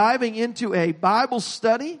Diving into a Bible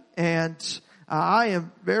study, and I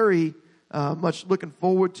am very much looking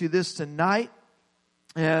forward to this tonight,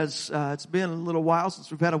 as it's been a little while since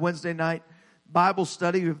we've had a Wednesday night Bible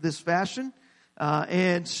study of this fashion.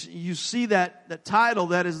 And you see that title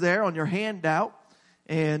that is there on your handout,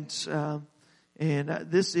 and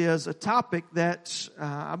this is a topic that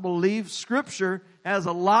I believe Scripture has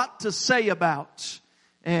a lot to say about.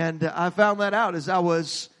 And I found that out as I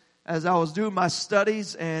was doing my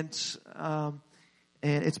studies, and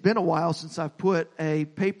it's been a while since I've put a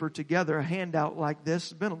paper together, a handout like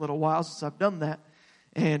this. It's been a little while since I've done that.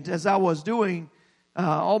 And as I was doing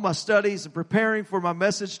all my studies and preparing for my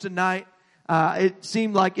message tonight, it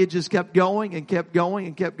seemed like it just kept going and kept going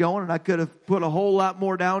and kept going, and I could have put a whole lot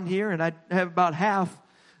more down here, and I have about half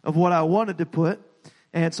of what I wanted to put.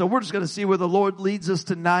 And so we're just going to see where the Lord leads us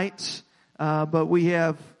tonight, but we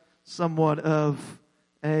have somewhat of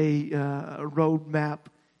a road map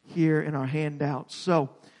here in our handouts.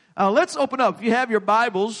 So let's open up. If you have your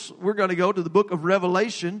Bibles, we're going to go to the book of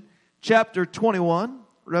Revelation, chapter 21.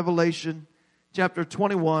 Revelation, chapter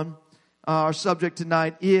 21. Our subject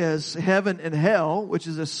tonight is Heaven and Hell, which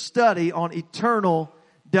is a study on eternal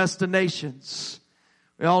destinations.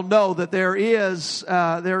 We all know that there is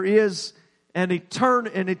an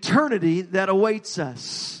eternity that awaits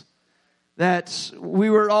us. That we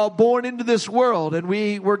were all born into this world, and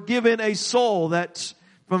we were given a soul that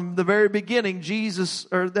from the very beginning,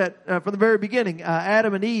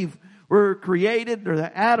 Adam and Eve were created, or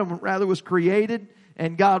that Adam rather was created,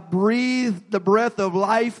 and God breathed the breath of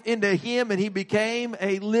life into him, and he became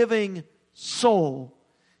a living soul.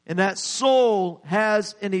 And that soul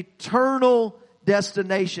has an eternal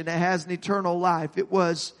destination. It has an eternal life. It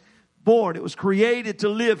was born. It was created to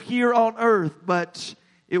live here on earth, but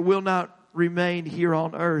it will not remain here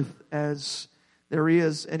on earth, as there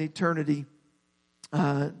is an eternity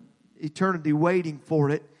waiting for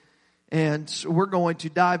it. And we're going to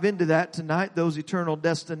dive into that tonight, those eternal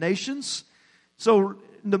destinations. So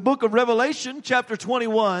in the book of Revelation, chapter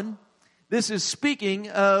 21, this is speaking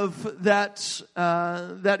of that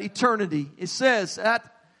eternity. It says that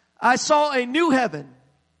I saw a new heaven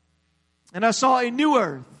and I saw a new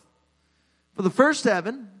earth. For the first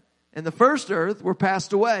heaven and the first earth were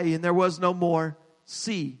passed away, and there was no more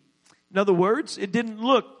sea. In other words, it didn't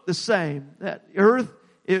look the same. That earth,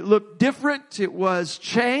 it looked different. It was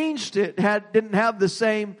changed. It didn't have the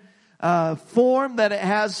same form that it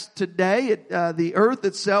has today. The earth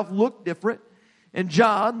itself looked different. And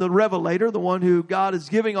John, the revelator, the one who God is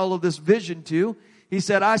giving all of this vision to, he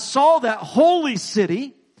said, I saw that holy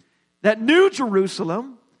city, that new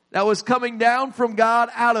Jerusalem that was coming down from God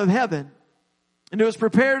out of heaven. And it was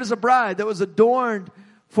prepared as a bride that was adorned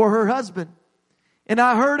for her husband. And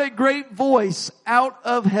I heard a great voice out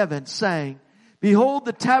of heaven saying, Behold,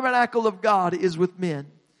 the tabernacle of God is with men,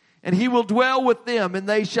 and he will dwell with them, and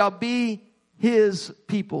they shall be his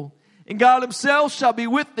people. And God himself shall be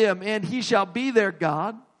with them, and he shall be their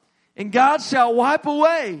God. And God shall wipe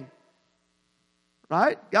away,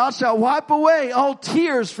 right? God shall wipe away all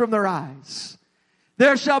tears from their eyes.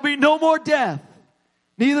 There shall be no more death,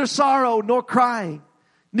 neither sorrow nor crying,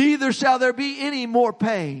 neither shall there be any more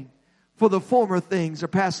pain, for the former things are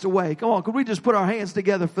passed away. Come on, could we just put our hands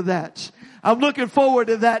together for that? I'm looking forward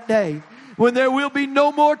to that day when there will be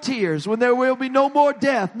no more tears, when there will be no more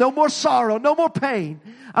death, no more sorrow, no more pain.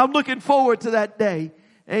 I'm looking forward to that day.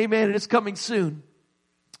 Amen. And it's coming soon.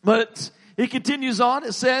 But it continues on.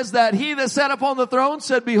 It says that he that sat upon the throne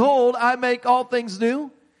said, Behold, I make all things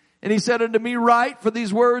new. And he said unto me, Write, for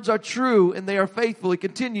these words are true, and they are faithful. He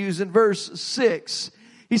continues in verse 6.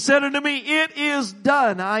 He said unto me, It is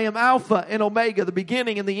done. I am Alpha and Omega, the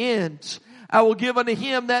beginning and the end. I will give unto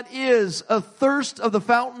him that is athirst of the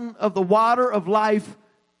fountain of the water of life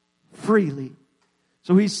freely.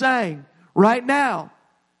 So he's saying, right now,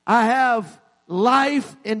 I have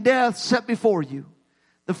life and death set before you.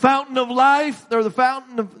 The fountain of life, or the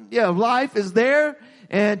fountain of life is there.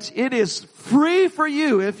 And it is free for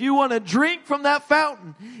you. If you want to drink from that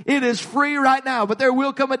fountain, it is free right now. But there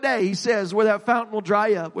will come a day, he says, where that fountain will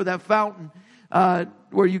dry up, where that fountain,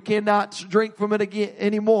 where you cannot drink from it again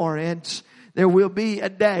anymore. And there will be a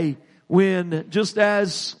day when, just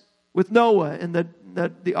as with Noah and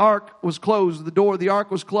the ark was closed, the door of the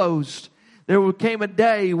ark was closed, there came a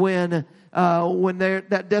day when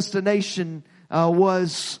that destination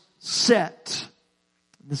was set.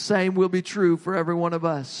 The same will be true for every one of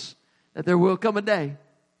us. That there will come a day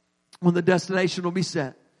when the destination will be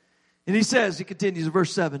set. And he continues in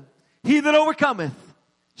verse 7. He that overcometh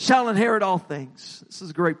shall inherit all things. This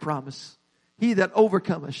is a great promise. He that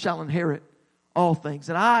overcometh shall inherit all things.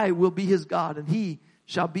 And I will be his God, and he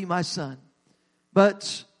shall be my son.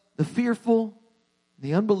 But the fearful,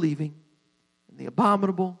 the unbelieving, and the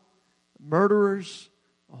abominable, the murderers,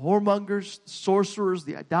 the whoremongers, the sorcerers,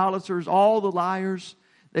 the idolaters, all the liars,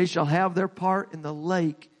 they shall have their part in the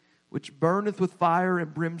lake which burneth with fire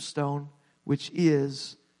and brimstone, which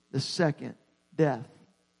is the second death.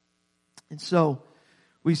 And so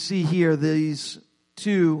we see here these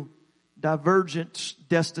two divergent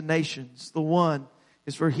destinations. The one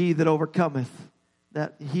is for he that overcometh,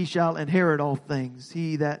 that he shall inherit all things.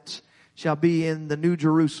 He that shall be in the New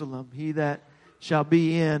Jerusalem. He that shall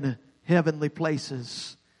be in heavenly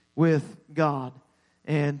places with God.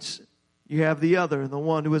 And you have the other, the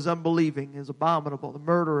one who is unbelieving, is abominable, the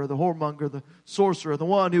murderer, the whoremonger, the sorcerer, the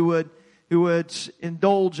one who would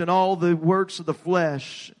indulge in all the works of the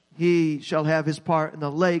flesh. He shall have his part in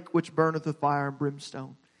the lake which burneth with fire and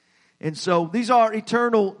brimstone. And so these are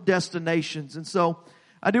eternal destinations. And so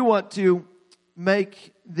I do want to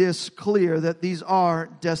make this clear that these are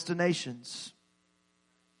destinations.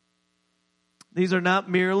 These are not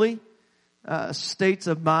merely states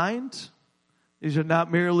of mind. These are not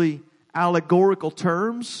merely allegorical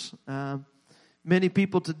terms. Many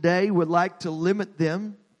people today would like to limit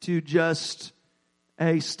them to just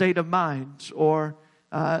a state of mind, or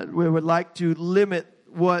we would like to limit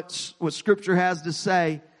what Scripture has to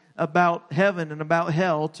say about heaven and about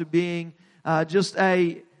hell to being just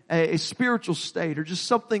a spiritual state, or just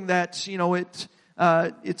something that,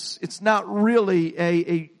 it's not really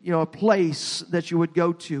a place that you would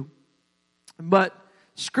go to. But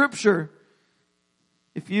Scripture,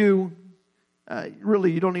 if you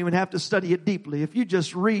you don't even have to study it deeply. If you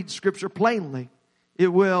just read Scripture plainly, it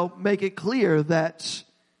will make it clear that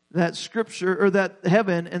Scripture, or that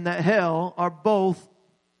heaven and that hell, are both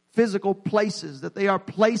physical places, that they are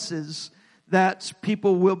places that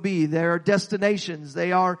people will be. They are destinations.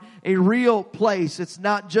 They are a real place. It's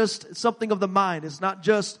not just something of the mind. It's not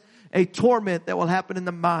just a torment that will happen in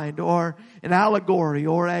the mind, or an allegory,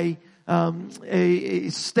 or a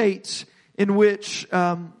state in which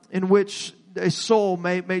a soul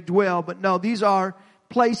may dwell. But no, these are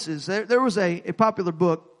places. There was a popular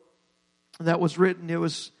book that was written. It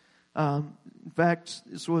was, in fact,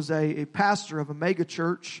 this was a pastor of a mega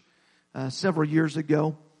church several years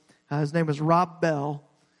ago. His name was Rob Bell,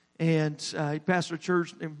 and he pastored a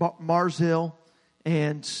church in Mars Hill,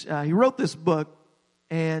 and he wrote this book.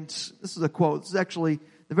 And this is a quote. This is actually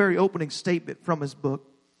the very opening statement from his book.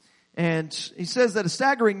 And he says that a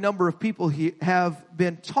staggering number of people have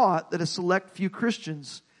been taught that a select few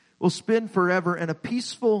Christians will spend forever in a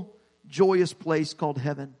peaceful, joyous place called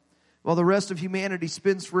heaven, while the rest of humanity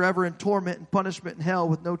spends forever in torment and punishment in hell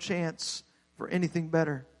with no chance for anything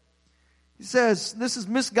better. He says this is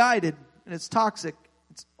misguided and it's toxic.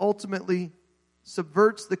 It ultimately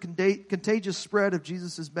subverts the contagious spread of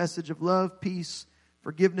Jesus' message of love, peace,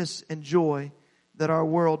 forgiveness, and joy that our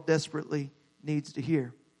world desperately needs to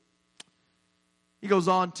hear. He goes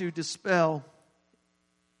on to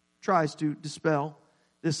tries to dispel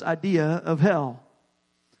this idea of hell.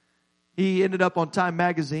 He ended up on Time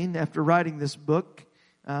magazine after writing this book,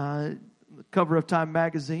 the cover of Time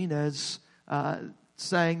magazine, as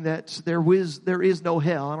saying that there is no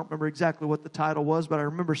hell. I don't remember exactly what the title was, but I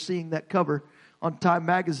remember seeing that cover on Time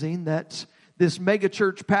magazine, that this mega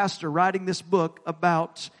church pastor writing this book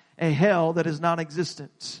about a hell that is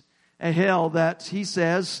non-existent. A hell that he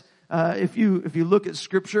says, if you look at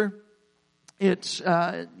Scripture,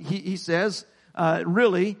 he says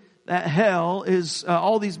really that hell is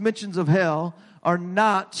all these mentions of hell are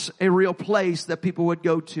not a real place that people would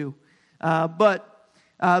go to. But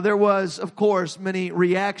there was, of course, many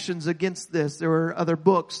reactions against this. There were other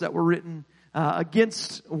books that were written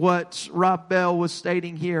against what Rob Bell was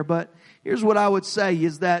stating here. But here's what I would say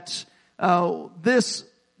is that this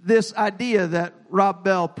idea that Rob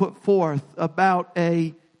Bell put forth about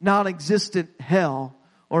a non-existent hell,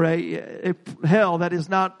 or a hell that is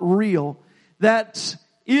not real, that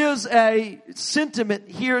is a sentiment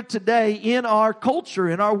here today in our culture,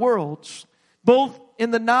 in our world, both in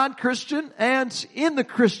the non-Christian and in the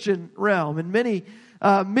Christian realm. And many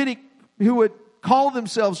who would call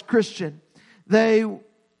themselves Christian,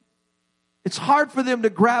 it's hard for them to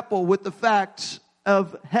grapple with the fact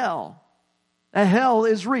of hell. That hell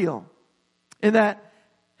is real, and that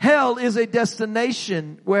hell is a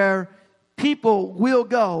destination where people will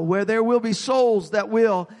go, where there will be souls that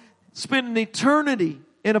will spend an eternity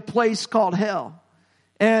in a place called hell.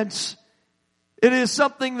 And it is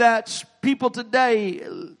something that people today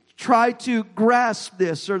try to grasp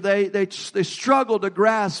this, or they struggle to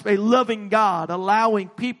grasp a loving God allowing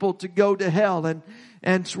people to go to hell.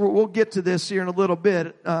 And we'll get to this here in a little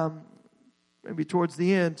bit. maybe towards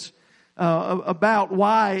the end, about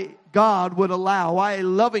why a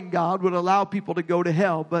loving God would allow people to go to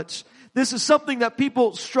hell. But this is something that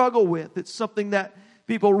people struggle with. It's something that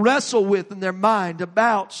people wrestle with in their mind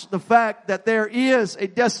about the fact that there is a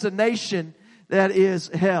destination that is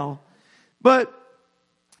hell. But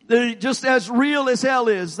they're just as real as hell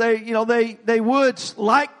is. They would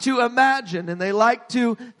like to imagine and they like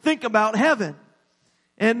to think about heaven.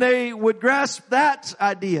 And they would grasp that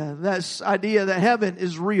idea that heaven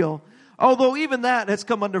is real. Although even that has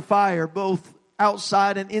come under fire, both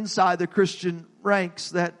outside and inside the Christian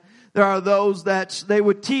ranks, that there are those that they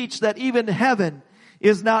would teach that even heaven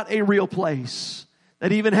is not a real place.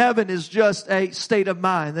 That even heaven is just a state of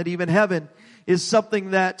mind. That even heaven is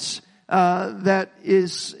something that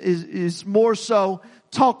is more so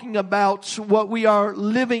talking about what we are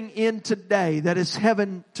living in today. That is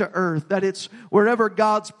heaven to earth. That it's wherever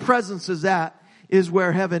God's presence is at is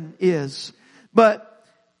where heaven is. But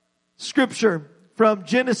Scripture from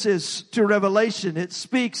Genesis to Revelation, it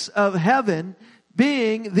speaks of heaven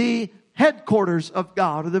being the headquarters of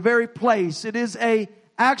God, or the very place. It is a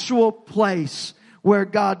actual place where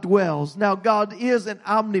God dwells. Now, God is an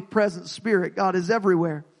omnipresent spirit. God is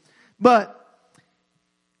everywhere. But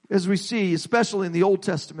as we see, especially in the Old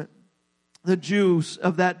Testament, the Jews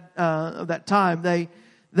of that time,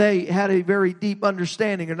 they had a very deep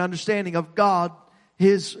understanding, an understanding of God,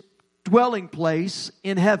 His dwelling place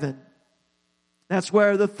in heaven. That's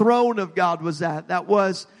where the throne of God was at. That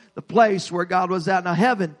was the place where God was at. Now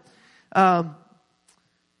heaven,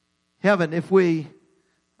 if we,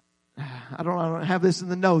 I don't have this in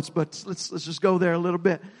the notes, but let's just go there a little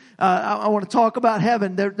bit. I want to talk about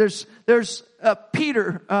heaven. There's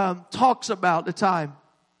Peter talks about the time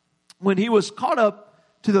when he was caught up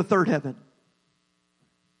to the third heaven.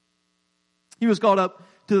 He was caught up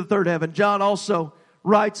to the third heaven. John also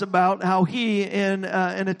writes about how he, in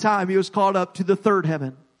a time, he was caught up to the third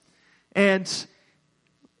heaven. And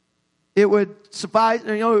it would suffice,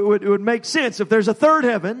 it would make sense. If there's a third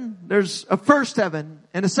heaven, there's a first heaven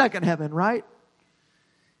and a second heaven, right?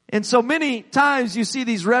 And so many times you see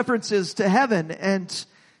these references to heaven,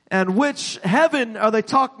 and which heaven are they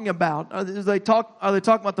talking about? Are they talking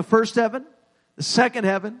about the first heaven, the second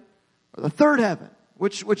heaven, or the third heaven?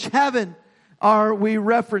 Which heaven are we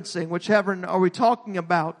referencing? Which heaven are we talking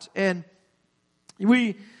about? And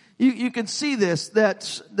you can see this, that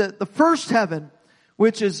the first heaven,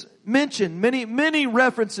 which is mentioned, many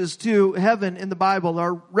references to heaven in the Bible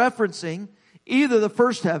are referencing either the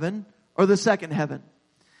first heaven or the second heaven.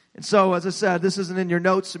 And so, as I said, this isn't in your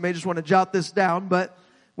notes. You may just want to jot this down. But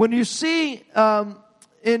when you see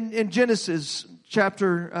in Genesis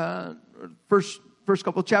chapter, first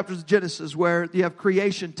couple of chapters of Genesis, where you have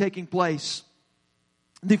creation taking place,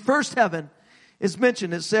 the first heaven is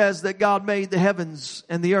mentioned. It says that God made the heavens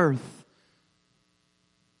and the earth.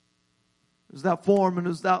 It was without form and it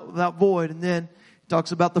was without void. And then it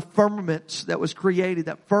talks about the firmament that was created.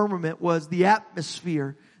 That firmament was the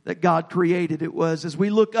atmosphere that God created. It was, as we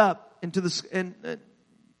look up into the, and if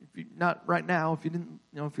you, not right now, if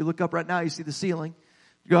you look up right now, you see the ceiling.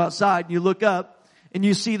 You go outside and you look up and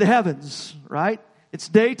you see the heavens, right? It's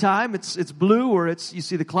daytime, it's blue, or you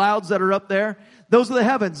see the clouds that are up there. Those are the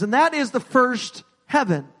heavens. And that is the first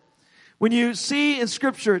heaven. When you see in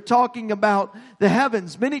Scripture talking about the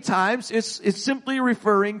heavens, many times it's simply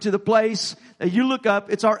referring to the place that you look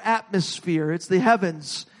up. It's our atmosphere. It's the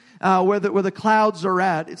heavens, where the clouds are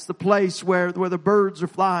at. It's the place where the birds are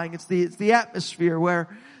flying. It's the atmosphere where,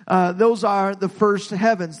 those are the first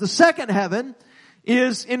heavens. The second heaven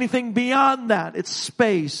is anything beyond that. It's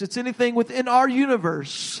space. It's anything within our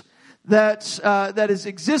universe that is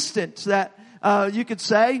existent, that you could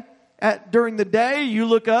say during the day you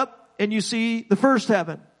look up and you see the first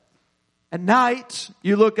heaven. At night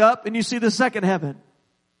you look up and you see the second heaven.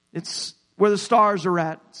 It's where the stars are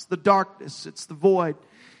at. It's the darkness. It's the void.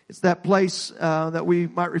 It's that place that we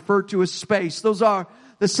might refer to as space. Those are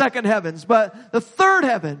the second heavens. But the third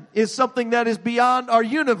heaven is something that is beyond our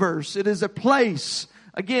universe. It is a place.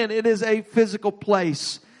 Again, it is a physical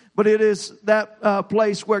place. But it is that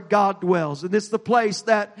place where God dwells. And it's the place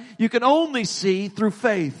that you can only see through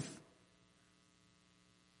faith.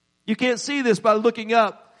 You can't see this by looking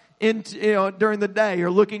up into, during the day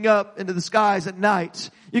or looking up into the skies at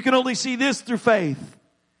night. You can only see this through faith.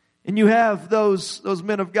 And you have those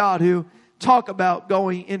men of God who talk about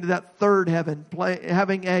going into that third heaven,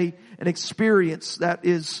 having an experience that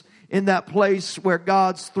is in that place where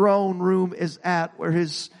God's throne room is at, where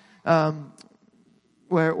His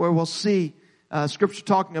where we'll see Scripture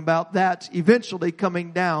talking about that eventually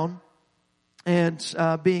coming down and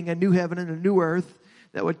being a new heaven and a new earth.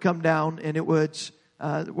 that would come down, and it would,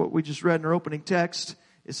 what we just read in our opening text,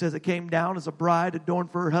 it says it came down as a bride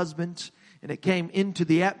adorned for her husband, and it came into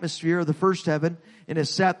the atmosphere of the first heaven, and it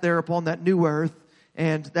sat there upon that new earth,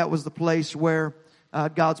 and that was the place where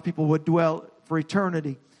God's people would dwell for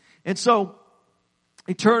eternity. And so,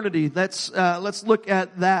 eternity, let's look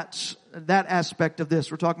at that aspect of this.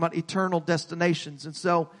 We're talking about eternal destinations. And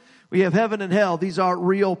so, we have heaven and hell. These are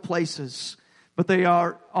real places, but they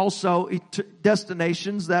are also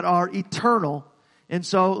destinations that are eternal. And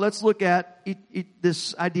so, let's look at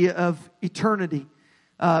this idea of eternity.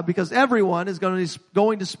 Because everyone is going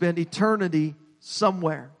to spend eternity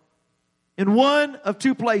somewhere. In one of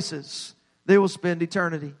two places, they will spend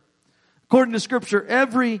eternity. According to Scripture,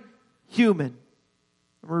 every human,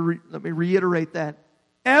 let me reiterate that,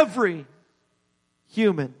 every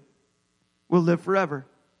human will live forever.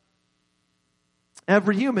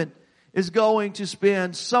 Every human is going to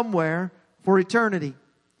spend somewhere for eternity.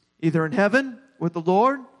 Either in heaven with the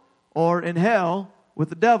Lord or in hell with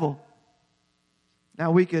the devil.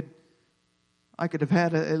 Now I could have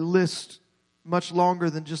had a list much longer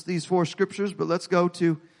than just these 4 scriptures, but let's go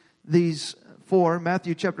to these 4.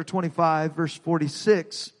 Matthew chapter 25, verse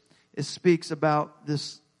 46, it speaks about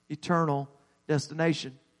this eternal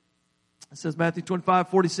destination. It says, Matthew 25,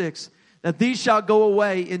 46, that these shall go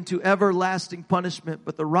away into everlasting punishment,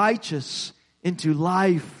 but the righteous into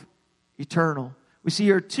life eternal. We see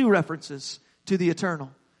here 2 references to the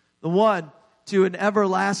eternal. The one to an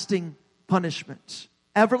everlasting punishment.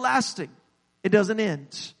 Everlasting. It doesn't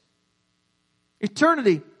end.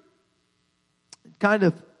 Eternity, kind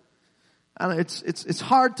of, I don't know, it's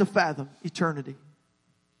hard to fathom eternity.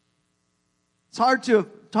 It's hard to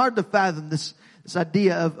fathom this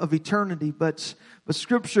idea of eternity, but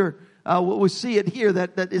Scripture, what we see it here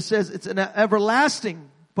that it says it's an everlasting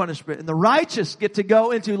punishment, and the righteous get to go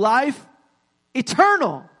into life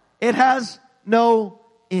eternal. It has no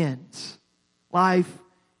end. Life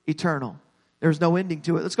eternal. There's no ending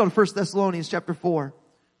to it. Let's go to 1 Thessalonians chapter 4,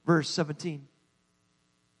 verse 17.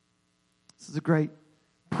 This is a great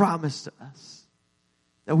promise to us,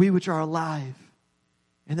 that we which are alive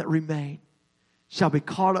and that remain shall be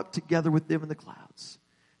caught up together with them in the clouds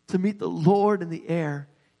to meet the Lord in the air,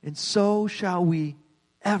 and so shall we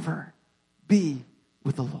ever be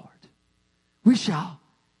with the Lord. We shall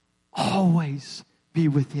always be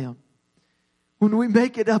with Him. When we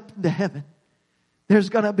make it up into heaven, there's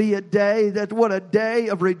going to be a day what a day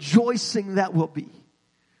of rejoicing that will be.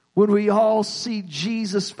 When we all see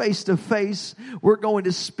Jesus face to face, we're going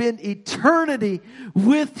to spend eternity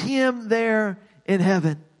with Him there in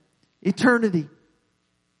heaven. Eternity.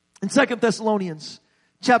 In 2 Thessalonians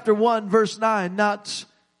chapter 1 verse 9, not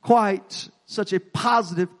quite such a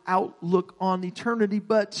positive outlook on eternity,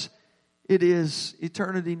 but it is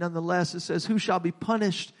eternity nonetheless. It says, who shall be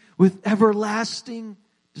punished with everlasting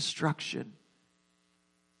destruction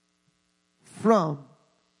from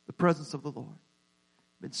the presence of the Lord.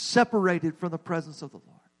 You've been separated from the presence of the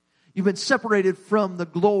Lord. You've been separated from the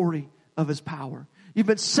glory of His power. You've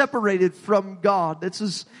been separated from God. This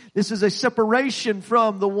is a separation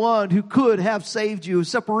from the one who could have saved you. A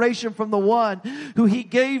separation from the one who He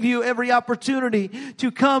gave you every opportunity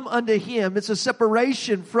to come unto Him. It's a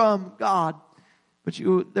separation from God. But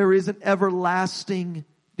there is an everlasting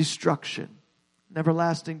destruction. An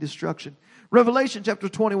everlasting destruction. Revelation chapter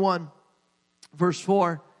 21. Verse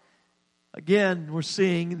 4, again, we're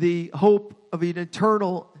seeing the hope of an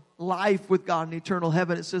eternal life with God in eternal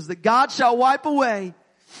heaven. It says that God shall wipe away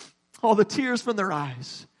all the tears from their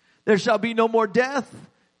eyes. There shall be no more death,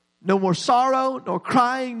 no more sorrow, nor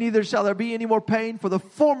crying, neither shall there be any more pain, for the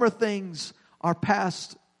former things are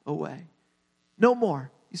passed away. No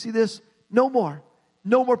more. You see this? No more.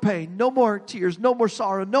 No more pain, no more tears, no more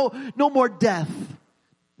sorrow, no more death.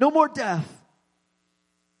 No more death.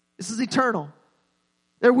 This is eternal.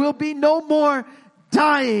 There will be no more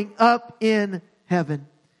dying up in heaven.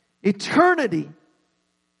 Eternity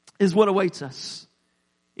is what awaits us.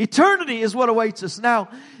 Eternity is what awaits us. Now,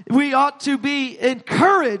 we ought to be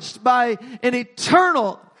encouraged by an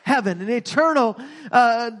eternal heaven, an eternal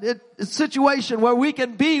situation where we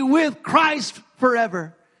can be with Christ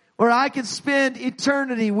forever, where I can spend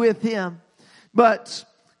eternity with Him. But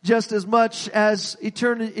just as much as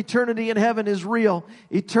eternity in heaven is real,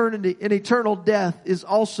 eternity and eternal death is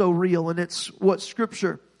also real, and it's what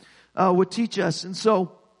Scripture would teach us. And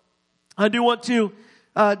so, I do want to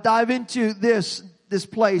dive into this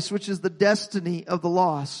place, which is the destiny of the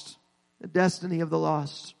lost. The destiny of the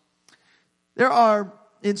lost. There are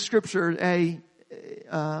in Scripture a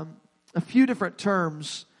few different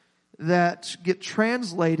terms that get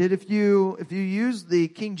translated. If you use the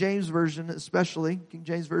King James Version, especially King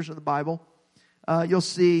James Version of the Bible, you'll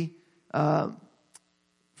see 4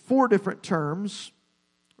 different terms,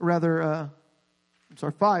 five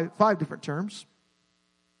different terms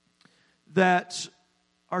that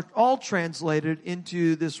are all translated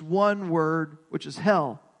into this one word, which is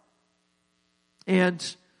hell.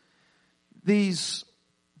 And these,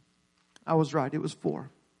 I was right, it was 4.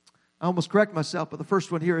 I almost correct myself, but the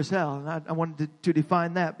first one here is hell. And I wanted to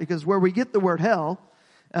define that, because where we get the word hell,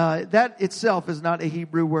 that itself is not a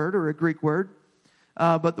Hebrew word or a Greek word.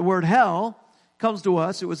 But the word hell comes to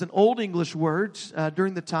us. It was an Old English word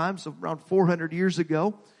during the times of around 400 years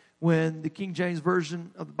ago when the King James Version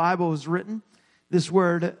of the Bible was written. This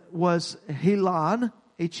word was Helan,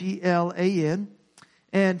 Helan,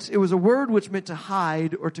 and it was a word which meant to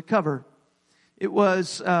hide or to cover. It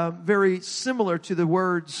was very similar to the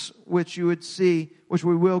words which you would see, which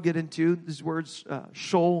we will get into. These words,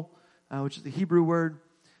 Sheol, which is the Hebrew word.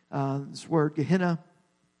 This word Gehenna,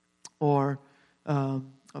 or of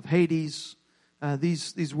Hades.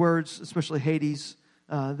 These words, especially Hades,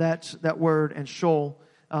 that word and Sheol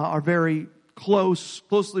are very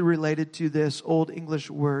closely related to this Old English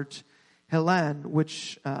word Helan,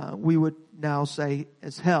 which we would now say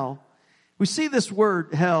is hell. We see this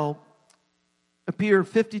word hell appear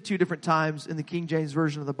 52 different times in the King James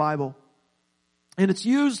Version of the Bible. And it's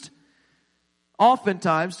used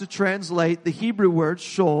oftentimes to translate the Hebrew word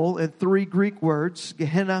Sheol and 3 Greek words,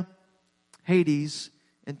 Gehenna, Hades,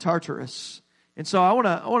 and Tartarus. And so I want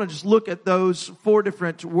to just look at those 4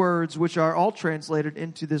 different words which are all translated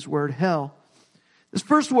into this word hell. This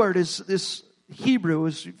first word is this Hebrew,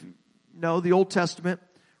 as you know, the Old Testament,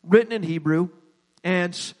 written in Hebrew.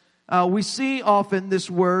 And we see often this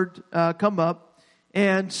word come up.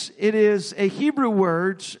 And it is a Hebrew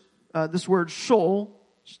word, this word Sheol,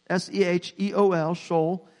 S-E-H-E-O-L,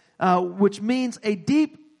 Sheol, which means a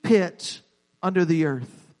deep pit under the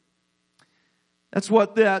earth. That's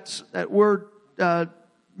what that word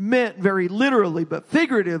meant very literally, but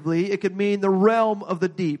figuratively, it could mean the realm of the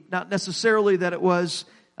deep. Not necessarily that it was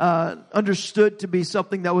understood to be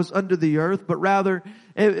something that was under the earth, but rather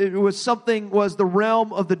it was the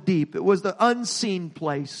realm of the deep. It was the unseen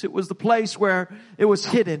place. It was the place where it was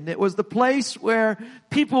hidden. It was the place where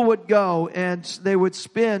people would go and they would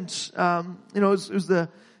spend. It was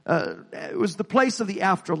the place of the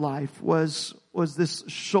afterlife. Was this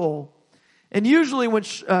Sheol? And usually when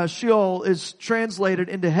Sheol is translated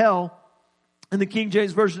into hell in the King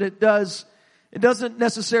James Version, it doesn't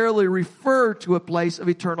necessarily refer to a place of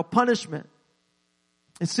eternal punishment.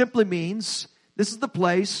 It simply means this is the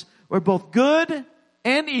place where both good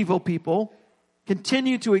and evil people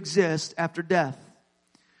continue to exist after death.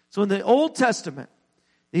 So in the Old Testament,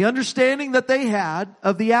 the understanding that they had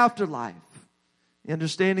of the afterlife, the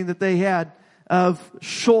understanding that they had of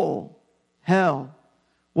Sheol, hell,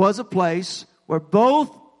 was a place where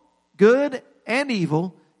both good and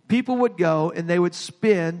evil people would go and they would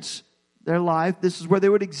spend their life. This is where they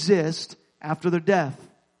would exist after their death.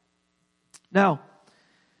 Now,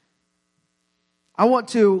 I want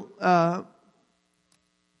to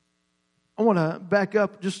back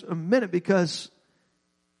up just a minute, because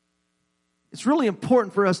it's really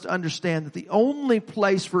important for us to understand that the only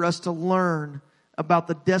place for us to learn about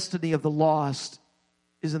the destiny of the lost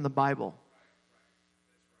is in the Bible.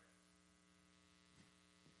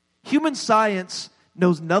 Human science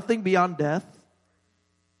knows nothing beyond death.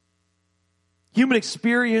 Human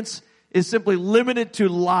experience is simply limited to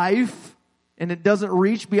life, and it doesn't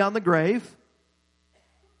reach beyond the grave.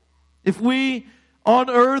 If we on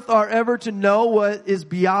earth are ever to know what is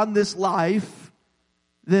beyond this life,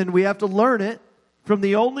 then we have to learn it from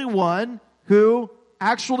the only one who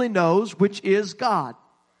actually knows, which is God.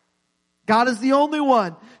 God is the only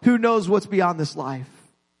one who knows what's beyond this life.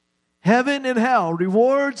 Heaven and hell,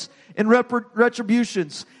 rewards and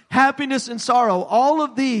retributions, happiness and sorrow, all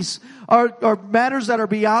of these are matters that are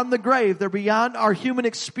beyond the grave. They're beyond our human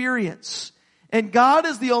experience. And God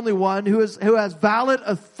is the only one who has valid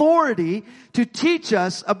authority to teach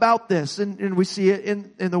us about this. And we see it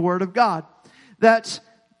in the Word of God. That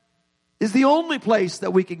is the only place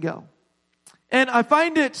that we can go. And I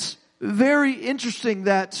find it very interesting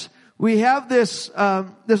that we have this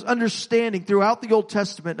understanding throughout the Old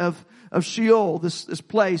Testament of Sheol, this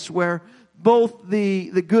place where both the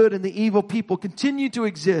good and the evil people continue to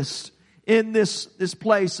exist in this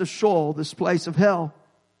place of Sheol, this place of hell.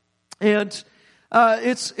 And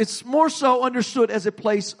it's more so understood as a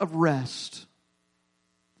place of rest.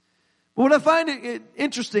 But what I find it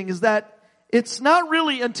interesting is that it's not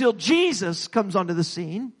really until Jesus comes onto the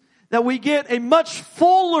scene that we get a much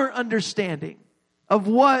fuller understanding of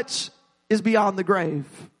what is beyond the grave.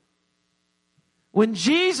 When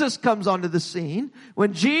Jesus comes onto the scene,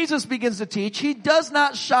 when Jesus begins to teach, He does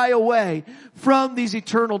not shy away from these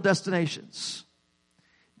eternal destinations.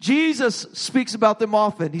 Jesus speaks about them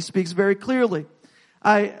often. He speaks very clearly.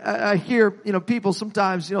 I hear, people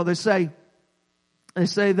sometimes, they say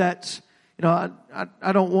that,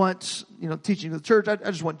 I don't want, teaching the church. I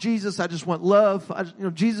just want Jesus. I just want love.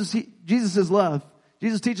 Jesus is love.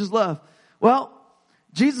 Jesus teaches love. Well,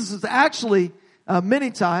 Jesus is actually many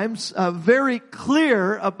times very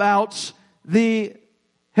clear about the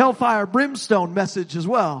hellfire brimstone message as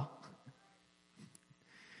well.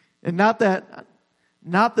 And not that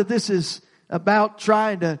this is about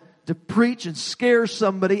trying to preach and scare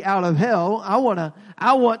somebody out of hell. I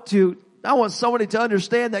want somebody to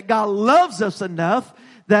understand that God loves us enough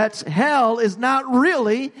that hell is not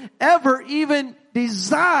really ever even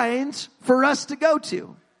designed for us to go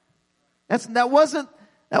to. That wasn't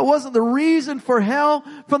the reason for hell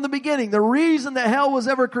from the beginning. The reason that hell was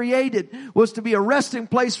ever created was to be a resting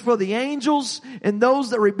place for the angels and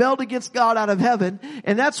those that rebelled against God out of heaven.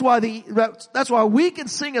 And that's why we can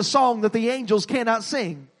sing a song that the angels cannot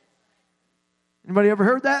sing. Anybody ever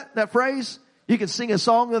heard that phrase? You can sing a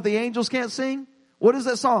song that the angels can't sing? What is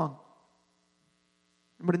that song?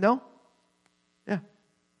 Anybody know? Yeah.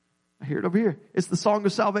 I hear it over here. It's the song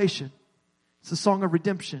of salvation. It's the song of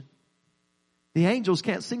redemption. The angels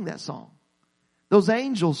can't sing that song. Those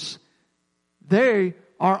angels, they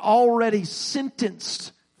are already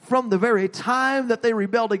sentenced from the very time that they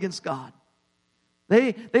rebelled against God.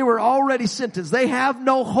 They were already sentenced. They have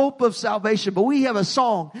no hope of salvation. But we have a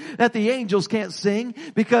song that the angels can't sing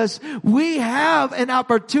because we have an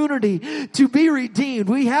opportunity to be redeemed.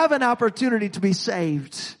 We have an opportunity to be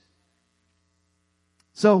saved.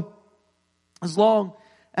 So, as long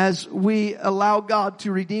as we allow God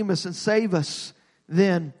to redeem us and save us,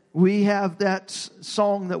 then we have that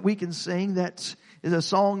song that we can sing. That is a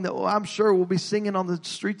song that I'm sure we'll be singing on the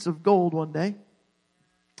streets of gold one day,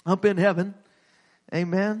 up in heaven.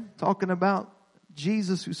 Amen. Talking about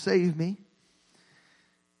Jesus who saved me.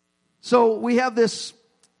 So we have this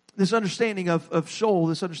understanding of Sheol,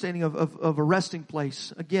 this understanding of a resting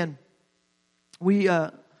place. Again, you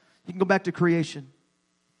can go back to creation.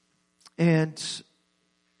 And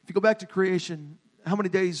if you go back to creation, how many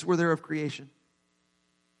days were there of creation?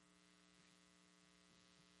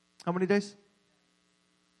 How many days?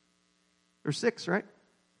 There were 6, right?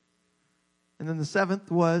 And then the 7th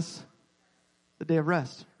was the day of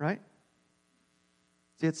rest, right?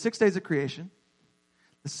 So you had 6 days of creation.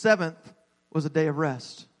 The 7th was a day of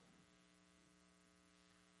rest. It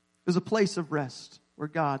was a place of rest where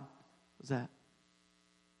God was at.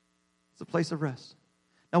 It's a place of rest.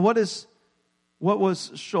 Now what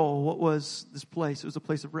was Sheol? What was this place? It was a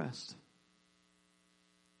place of rest.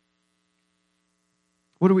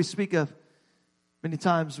 What do we speak of many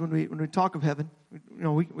times when we talk of heaven?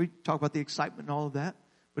 We talk about the excitement and all of that.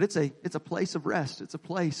 But it's a place of rest. It's a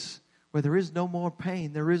place where there is no more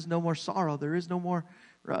pain. There is no more sorrow. There is no more,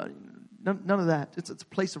 none of that. It's a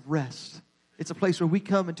place of rest. It's a place where we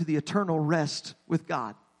come into the eternal rest with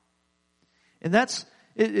God. And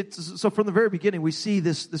so from the very beginning, we see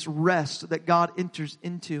this rest that God enters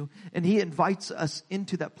into. And He invites us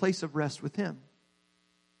into that place of rest with Him.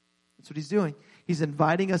 That's what He's doing. He's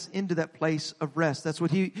inviting us into that place of rest. That's what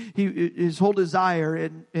His whole desire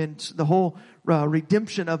and the whole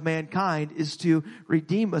redemption of mankind is to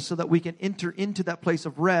redeem us so that we can enter into that place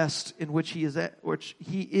of rest in which He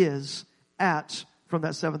is at from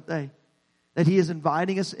that 7th day. That He is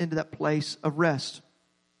inviting us into that place of rest.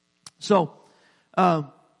 So,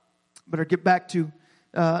 better get back to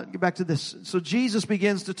this. So Jesus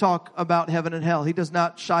begins to talk about heaven and hell. He does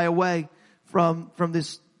not shy away from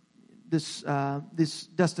this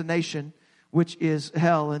destination, which is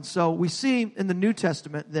hell. And so we see in the New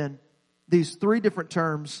Testament then these 3 different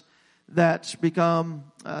terms that become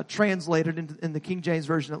translated in the King James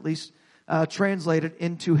Version, at least translated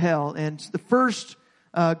into hell. And the first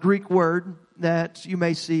Greek word that you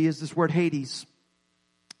may see is this word Hades.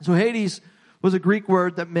 So Hades was a Greek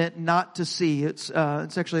word that meant not to see. It's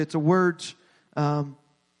a word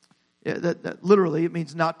that literally it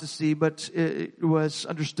means not to see, but it was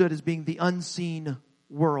understood as being the unseen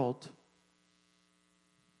world.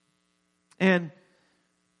 And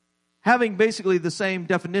having basically the same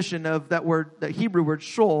definition of that word, that Hebrew word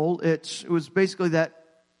Sheol, it was basically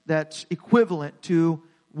that equivalent to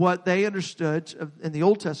what they understood in the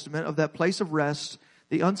Old Testament of that place of rest,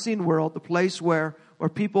 the unseen world, the place where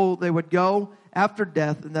people, they would go after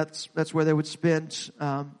death, and that's where they would spend,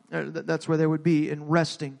 that's where they would be in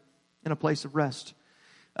resting. in a place of rest.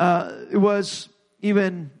 It was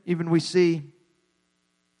even we see,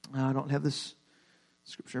 I don't have this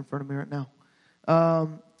scripture in front of me right now.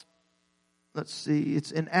 Let's see,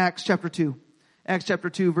 it's in Acts chapter 2. Acts chapter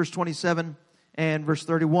 2, verse 27 and verse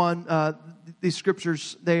 31. These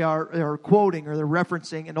scriptures, they are quoting or they're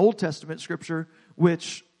referencing an Old Testament scripture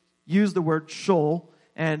which used the word Sheol.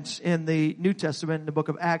 And in the New Testament, in the book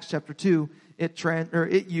of Acts chapter 2,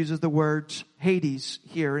 it uses the word Hades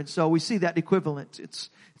here. And so we see that equivalent. It's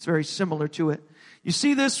very similar to it. You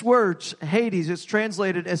see this word, Hades, it's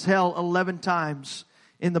translated as hell 11 times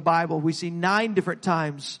in the Bible. We see 9 different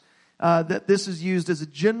times that this is used as a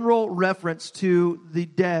general reference to the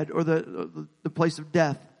dead or the place of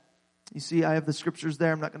death. You see, I have the scriptures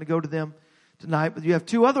there. I'm not going to go to them tonight. But you have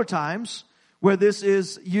 2 other times where this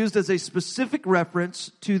is used as a specific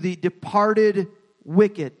reference to the departed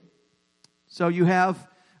wicked. So you have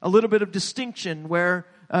a little bit of distinction where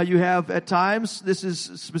you have at times this is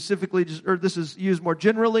specifically, or this is used more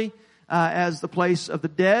generally as the place of the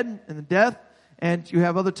dead and the death, and you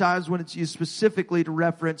have other times when it's used specifically to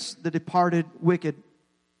reference the departed wicked.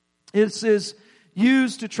 It is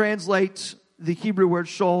used to translate the Hebrew word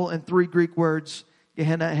Sheol and 3 Greek words,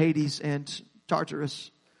 Gehenna, Hades, and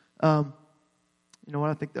Tartarus. You know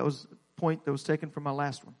what? I think that was a point that was taken from my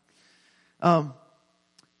last one.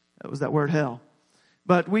 That was that word hell.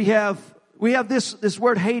 But we have this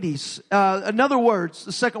word Hades. Another word,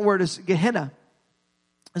 the second word is Gehenna.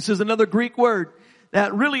 This is another Greek word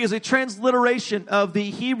that really is a transliteration of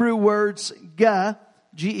the Hebrew words Ge,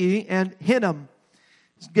 and Hinnom.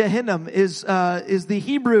 Gehinnom is the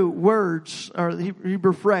Hebrew words or the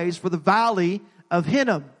Hebrew phrase for the valley of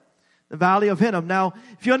Hinnom. The Valley of Hinnom. Now,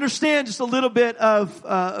 if you understand just a little bit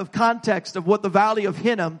of context of what the Valley of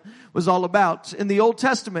Hinnom was all about. In the Old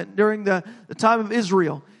Testament, during the time of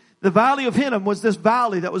Israel, the Valley of Hinnom was this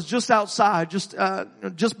valley that was just outside,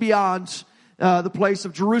 just beyond the place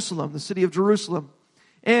of Jerusalem, the city of Jerusalem.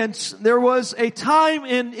 And there was a time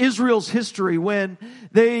in Israel's history when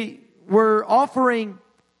they were offering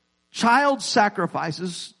child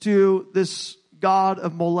sacrifices to this god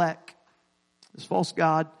of Molech, this false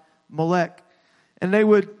god, Molech. And they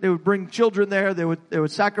would bring children there. They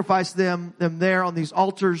would sacrifice them there on these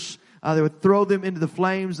altars. They would throw them into the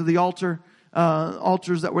flames of the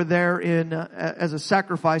altars that were there as a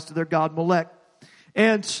sacrifice to their god Molech.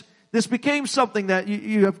 And this became something that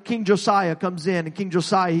you have King Josiah comes in, and King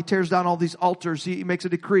Josiah, he tears down all these altars. He makes a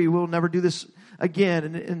decree, we'll never do this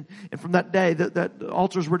again. And from that day, the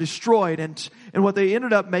altars were destroyed. And what they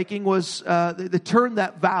ended up making was, they turned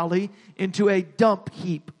that valley into a dump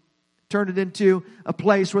heap. Turned it into a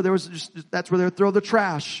place where that's where they would throw the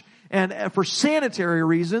trash. And for sanitary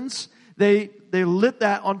reasons, they lit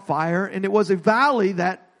that on fire. And it was a valley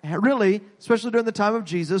that really, especially during the time of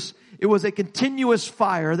Jesus, it was a continuous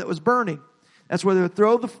fire that was burning. That's where they would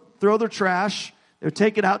throw their trash. They would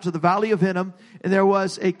take it out to the Valley of Hinnom, and there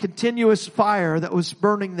was a continuous fire that was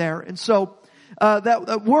burning there. And so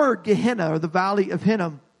that word Gehenna, or the Valley of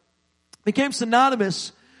Hinnom, became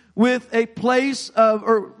synonymous with a place of,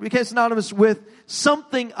 or became synonymous with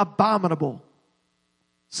something abominable,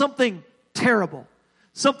 something terrible,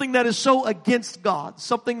 something that is so against God,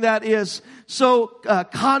 something that is so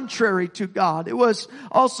contrary to God. It was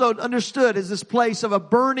also understood as this place of a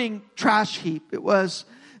burning trash heap. It was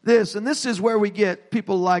this, and this is where we get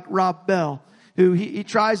people like Rob Bell, who he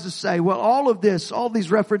tries to say, well, all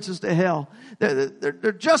these references to hell,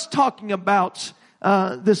 they're just talking about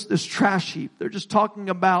this trash heap. They're just talking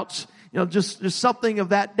about, just something of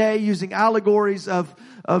that day, using allegories of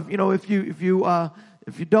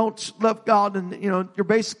if you don't love God, and you're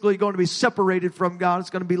basically going to be separated from God. It's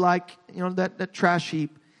going to be like that trash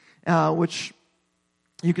heap, which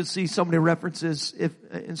you can see so many references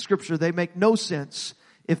in Scripture. They make no sense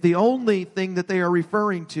if the only thing that they are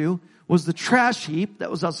referring to was the trash heap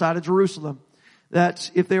that was outside of Jerusalem.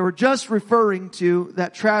 That if they were just referring to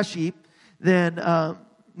that trash heap, then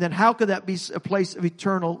how could that be a place of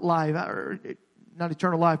eternal life, or not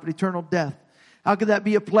eternal life, but eternal death? How could that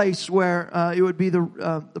be a place where it would be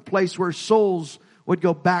the place where souls would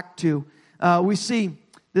go back to? We see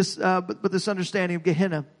this, but this understanding of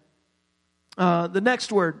Gehenna. The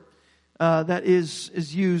next word that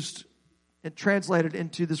is used and translated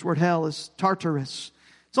into this word hell is Tartarus.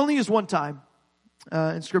 It's only used one time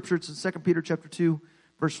in Scripture. It's in 2 Peter chapter 2,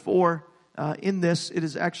 verse 4. In this, it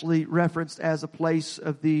is actually referenced as a place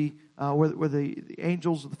of where the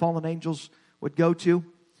angels, the fallen angels, would go to.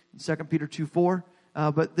 In 2 Peter 2:4.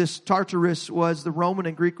 But this Tartarus was the Roman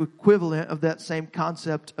and Greek equivalent of that same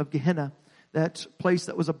concept of Gehenna, that place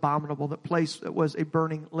that was abominable, that place that was a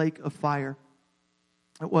burning lake of fire.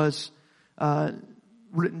 It was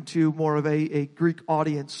written to more of a Greek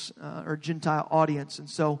audience or Gentile audience. And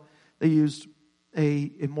so they used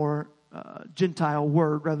a more Gentile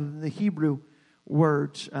word rather than the Hebrew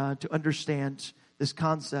word to understand this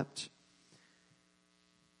concept.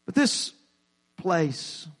 But this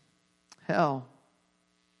place, hell,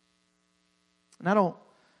 and I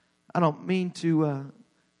don't mean to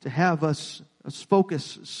have us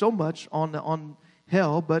focus so much on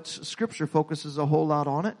hell, but Scripture focuses a whole lot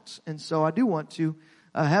on it, and so I do want to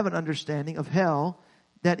have an understanding of hell,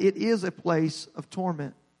 that it is a place of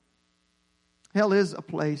torment. Hell is a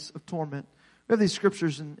place of torment. We have these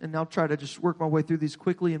scriptures, and I'll try to just work my way through these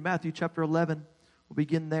quickly. In Matthew chapter 11, we'll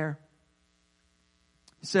begin there.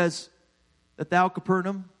 It says, that thou,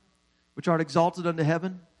 Capernaum, which art exalted unto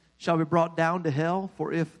heaven, shall be brought down to hell.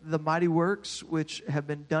 For if the mighty works which have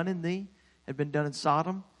been done in thee had been done in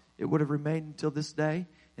Sodom, it would have remained until this day.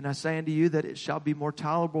 And I say unto you that it shall be more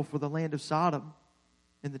tolerable for the land of Sodom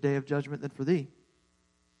in the day of judgment than for thee.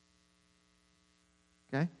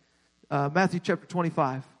 Okay? Matthew chapter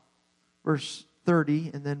 25, verse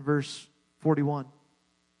 30, and then verse 41.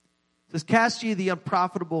 It says, cast ye the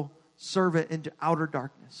unprofitable servant into outer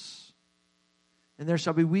darkness, and there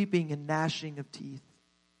shall be weeping and gnashing of teeth.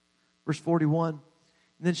 Verse 41, and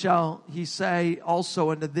then shall he say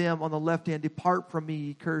also unto them on the left hand, depart from me,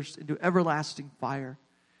 ye cursed, into everlasting fire,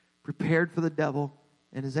 prepared for the devil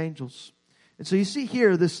and his angels. And so you see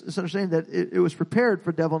here this understanding that it was prepared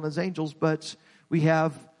for devil and his angels, but we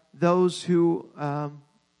have those who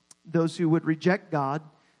would reject God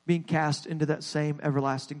being cast into that same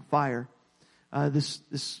everlasting fire.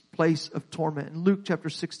 This place of torment. In Luke chapter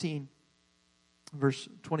 16, verse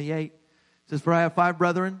 28, it says, for I have 5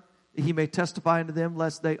 brethren, that he may testify unto them,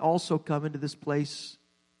 lest they also come into this place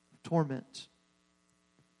of torment.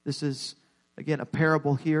 This is, again, a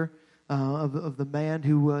parable here of the man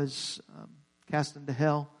who was cast into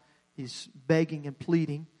hell. He's begging and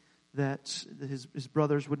pleading that his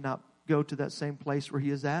brothers would not go to that same place where he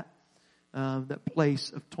is at, that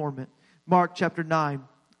place of torment. Mark chapter 9,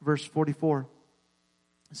 verse 44.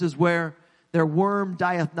 It says, where their worm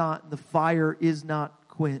dieth not, and the fire is not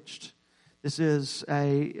quenched. This is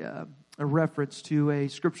a reference to a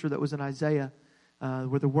scripture that was in Isaiah,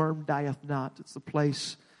 where the worm dieth not. It's the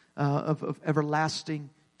place of everlasting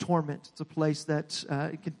torment. It's a place that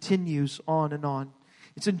continues on and on.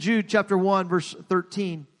 It's in Jude chapter 1, verse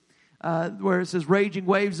 13, where it says, raging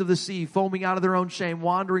waves of the sea, foaming out of their own shame,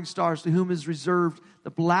 wandering stars, to whom is reserved the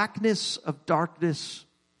blackness of darkness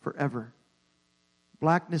forever.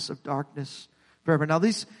 Blackness of darkness forever. Now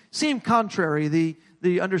these seem contrary,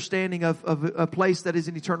 the understanding of a place that is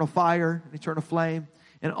in eternal fire, an eternal flame,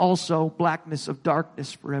 and also blackness of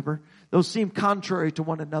darkness forever. Those seem contrary to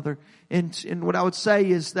one another. And what I would say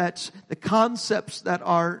is that the concepts that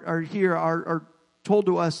are here are told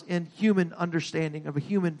to us in human understanding, of a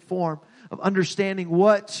human form, of understanding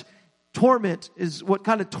what torment is, what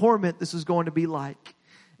kind of torment this is going to be like.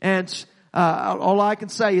 And all I can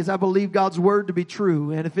say is I believe God's word to be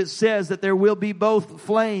true. And if it says that there will be both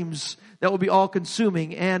flames that will be all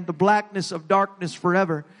consuming and the blackness of darkness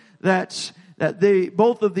forever, that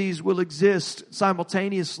both of these will exist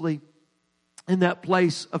simultaneously in that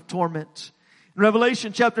place of torment. In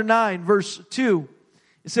Revelation chapter 9, verse 2,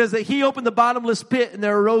 it says that he opened the bottomless pit, and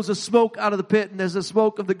there arose a smoke out of the pit, and there's a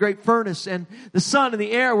smoke of the great furnace, and the sun and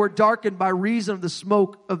the air were darkened by reason of the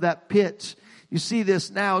smoke of that pit. You see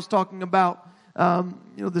this now. It's talking about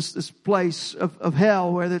this place of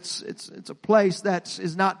hell, where it's a place that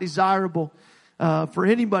is not desirable for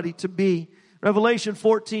anybody to be. Revelation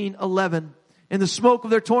 14:11. And the smoke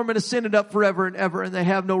of their torment ascended up forever and ever, and they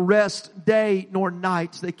have no rest day nor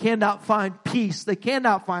night. They cannot find peace. They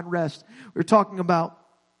cannot find rest. We're talking about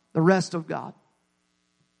the rest of God.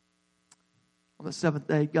 On the seventh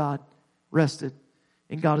day, God rested,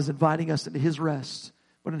 and God is inviting us into His rest.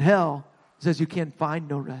 But in hell, it says you can find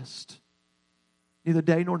no rest. Neither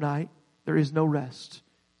day nor night, there is no rest.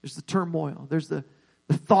 There's the turmoil. There's the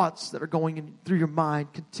thoughts that are going in through your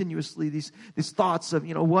mind continuously. These thoughts of,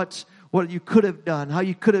 what you could have done, how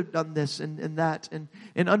you could have done this and that,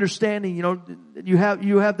 and understanding, you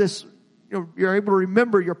have this, you're able to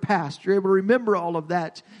remember your past. You're able to remember all of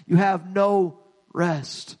that. You have no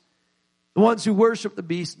rest. The ones who worship the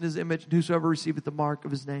beast in His image, and whosoever receiveth the mark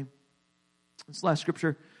of His name. This last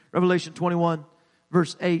scripture, Revelation 21,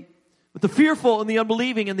 verse 8. But the fearful and the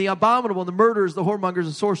unbelieving and the abominable and the murderers, the whoremongers,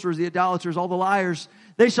 the sorcerers, the idolaters, all the liars,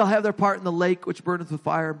 they shall have their part in the lake which burneth with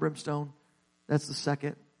fire and brimstone. That's the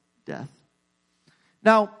second death.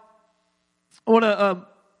 Now, I want to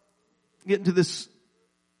get into this.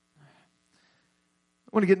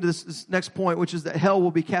 want to get into this next point, which is that hell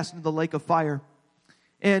will be cast into the lake of fire.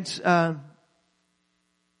 And got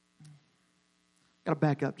to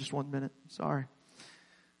back up just 1 minute. Sorry.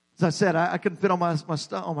 As I said, I couldn't fit all my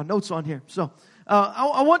stuff on my notes on here. So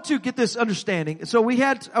I want to get this understanding. So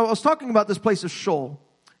I was talking about this place of Sheol,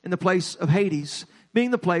 in the place of Hades,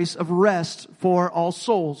 being the place of rest for all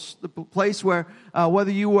souls, the place where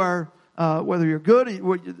whether you're good,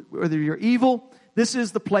 whether you're evil, this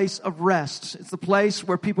is the place of rest. It's the place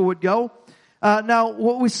where people would go. Now,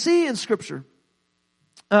 what we see in Scripture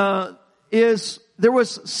is there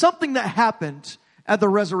was something that happened at the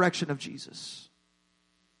resurrection of Jesus.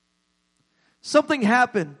 Something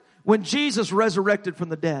happened when Jesus resurrected from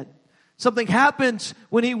the dead. Something happened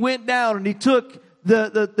when He went down and He took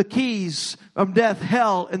the keys of death,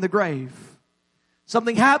 hell, and the grave.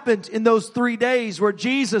 Something happened in those 3 days where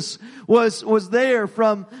Jesus was there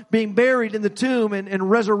from being buried in the tomb and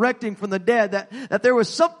resurrecting from the dead. That there was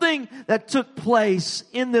something that took place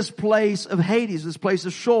in this place of Hades, this place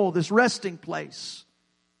of Sheol, this resting place.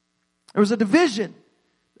 There was a division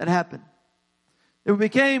that happened. It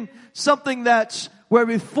became something where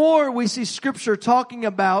before we see Scripture talking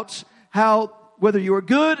about how whether you were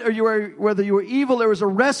good or whether you were evil, there was a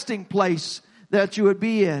resting place that you would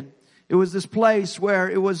be in. It was this place where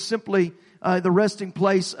it was simply the resting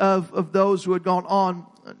place of those who had gone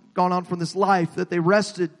on from this life, that they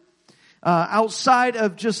rested outside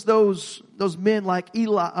of just those men like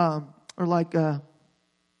Eli or like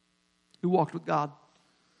who walked with God,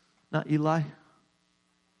 not Eli.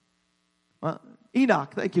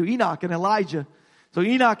 Enoch, thank you, Enoch and Elijah. So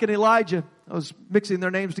Enoch and Elijah, I was mixing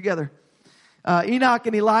their names together. Enoch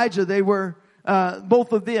and Elijah, they were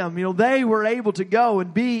both of them, they were able to go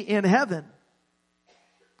and be in heaven.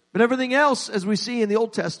 But everything else, as we see in the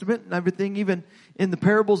Old Testament and everything, even in the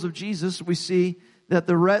parables of Jesus, we see that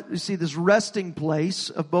we see this resting place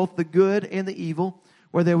of both the good and the evil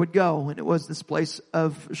where they would go. And it was this place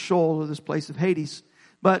of Sheol, or this place of Hades.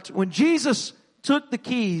 But when Jesus took the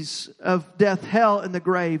keys of death, hell, and the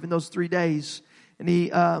grave in those 3 days, and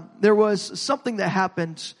there was something that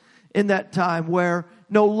happened in that time where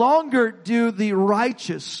no longer do the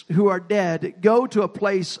righteous who are dead go to a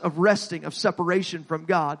place of resting, of separation from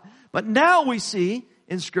God. But now we see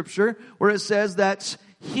in Scripture where it says that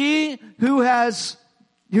he who has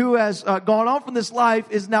gone on from this life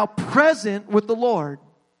is now present with the Lord.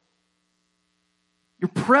 You're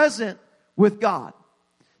present with God.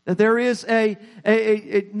 That there is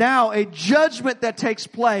now a judgment that takes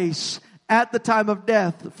place at the time of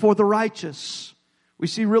death for the righteous. We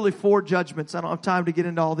see really 4 judgments. I don't have time to get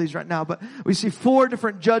into all these right now, but we see 4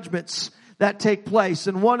 different judgments that take place.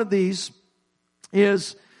 And one of these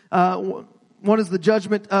is, one is the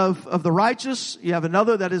judgment of the righteous. You have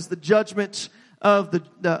another that is the judgment of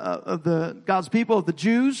the God's people, of the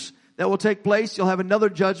Jews, that will take place. You'll have another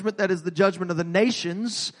judgment that is the judgment of the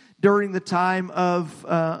nations during the time of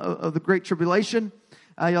the Great Tribulation.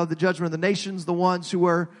 You have the judgment of the nations, the ones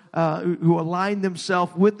who align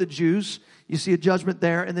themselves with the Jews. You see a judgment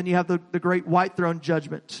there, and then you have the great white throne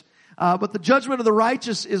judgment. But the judgment of the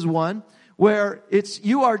righteous is one where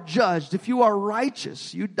you are judged. If you are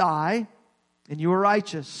righteous, you die, and you are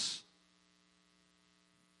righteous.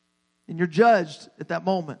 And you're judged at that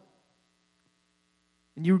moment.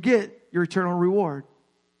 And you get your eternal reward.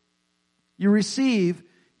 You receive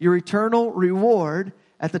your eternal reward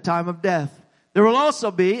at the time of death. There will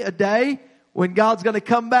also be a day when God's going to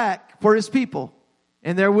come back for His people.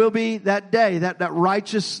 And there will be that day, that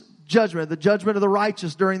righteous judgment, the judgment of the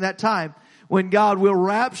righteous during that time, when God will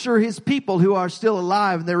rapture His people who are still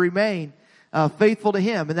alive and they remain faithful to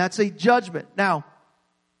Him. And that's a judgment. Now,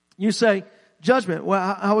 you say, judgment.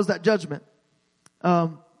 Well, how is that judgment?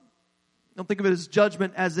 Don't think of it as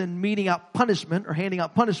judgment as in meting out punishment or handing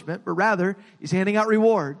out punishment, but rather He's handing out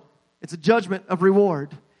reward. It's a judgment of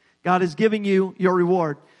reward. God is giving you your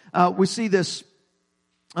reward. We see this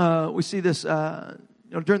during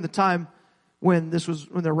the time when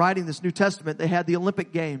they're writing this New Testament, they had the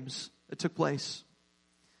Olympic Games that took place.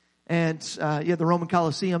 And you had the Roman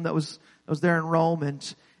Colosseum that was there in Rome,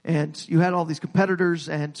 and you had all these competitors,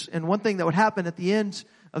 and one thing that would happen at the end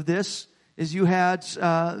of this is you had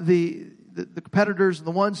the competitors and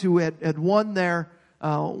the ones who had won their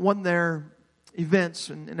events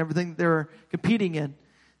and everything they were competing in,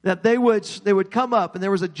 that they would come up, and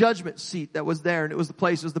there was a judgment seat that was there, and it was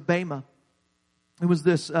the Bema. It was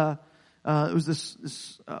this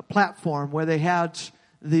platform where they had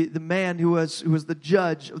the man who was the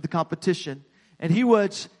judge of the competition, and he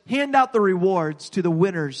would hand out the rewards to the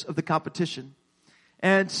winners of the competition.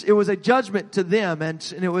 And it was a judgment to them, and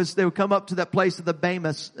they would come up to that place of the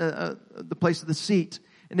Bema, the place of the seat,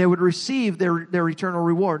 and they would receive their eternal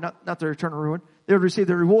reward. Not their eternal reward. They would receive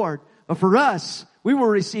their reward. But for us, we will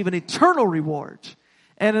receive an eternal reward.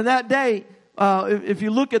 And in that day, if you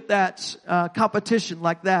look at that competition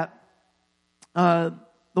like that, the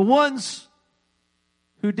ones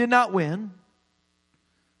who did not win,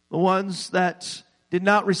 the ones that did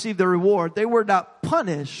not receive their reward, they were not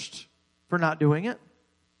punished for not doing it.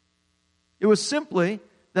 It was simply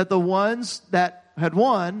that the ones that had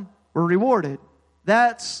won were rewarded.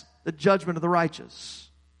 That's the judgment of the righteous.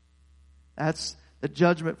 That's the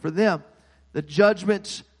judgment for them. The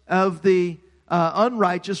judgment of the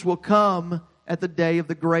unrighteous will come at the day of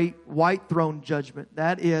the great white throne judgment.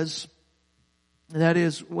 That is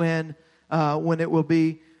when it will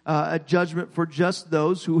be a judgment for just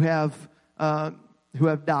those who have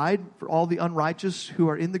died, for all the unrighteous who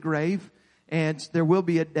are in the grave. And there will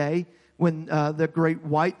be a day when the great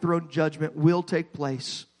white throne judgment will take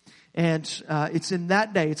place. And it's in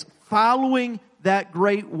that day, it's following that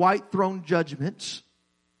great white throne judgment,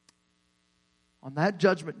 on that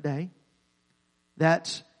judgment day,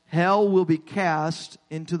 that hell will be cast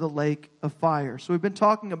into the lake of fire. So we've been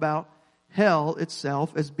talking about hell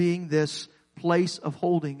itself as being this place of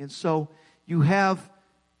holding. And so you have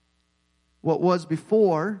what was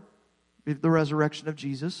before the resurrection of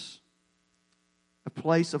Jesus, a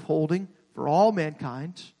place of holding for all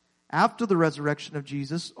mankind. After the resurrection of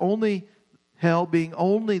Jesus, only hell being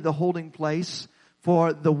only the holding place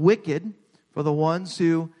for the wicked, for the ones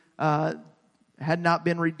who had not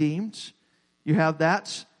been redeemed. You have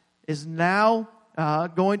that is now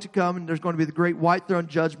going to come, and there's going to be the great white throne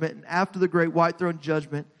judgment. And after the great white throne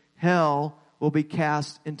judgment, hell will be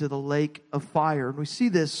cast into the lake of fire. And we see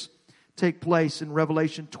this take place in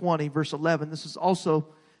Revelation 20, verse 11. This is also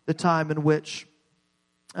the time in which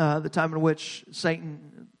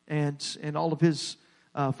Satan and all of his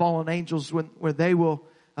fallen angels, where they will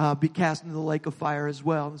be cast into the lake of fire as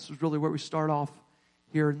well. And this is really where we start off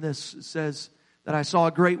here in this. It says that I saw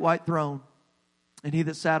a great white throne, and he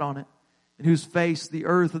that sat on it, in whose face the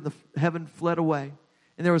earth and the heaven fled away,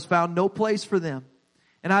 and there was found no place for them.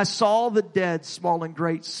 And I saw the dead, small and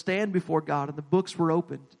great, stand before God, and the books were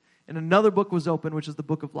opened. And another book was opened, which is the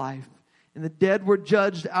book of life. And the dead were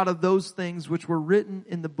judged out of those things which were written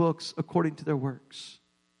in the books according to their works.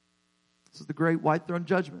 This is the great white throne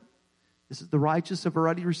judgment. This is the righteous have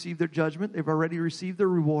already received their judgment. They've already received their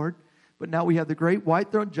reward. But now we have the great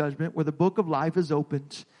white throne judgment where the book of life is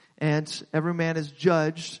opened and every man is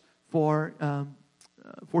judged for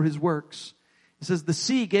his works. It says the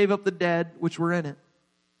sea gave up the dead which were in it.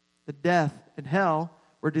 The death and hell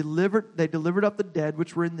were delivered. They delivered up the dead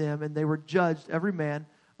which were in them, and they were judged every man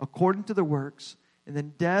according to their works. And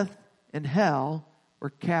then death and hell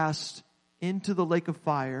were cast into the lake of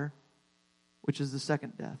fire, which is the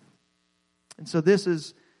second death. And so this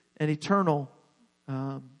is an eternal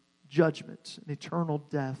judgment, an eternal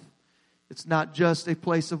death. It's not just a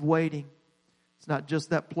place of waiting. It's not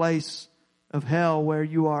just that place of hell where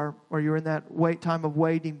you're in that time of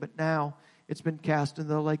waiting, but now it's been cast into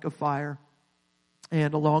the lake of fire.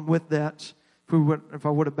 And along with that, if I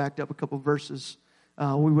would have backed up a couple of verses,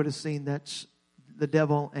 we would have seen that the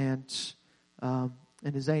devil and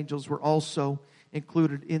his angels were also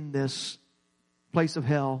included in this place of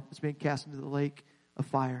hell that's being cast into the lake of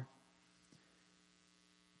fire.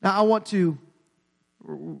 Now we're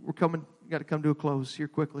got to come to a close here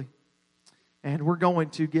quickly. And we're going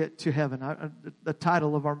to get to heaven. The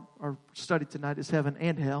title of our study tonight is Heaven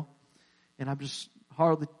and Hell. And I'm just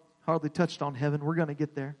hardly touched on heaven. We're going to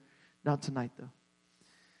get there. Not tonight, though.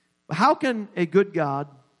 But how can a good God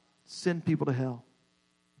send people to hell?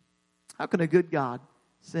 How can a good God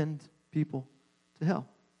send people to hell?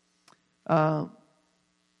 I've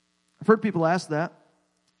heard people ask that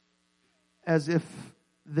as if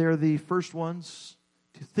they're the first ones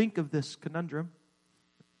to think of this conundrum.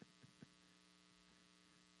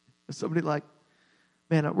 Somebody like,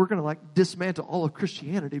 man, we're going to dismantle all of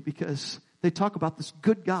Christianity because they talk about this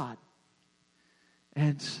good God.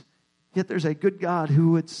 And yet there's a good God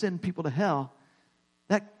who would send people to hell.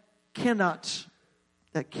 That cannot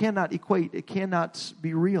equate. It cannot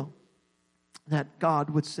be real that God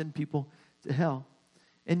would send people to hell.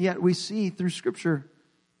 And yet we see through Scripture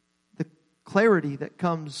the clarity that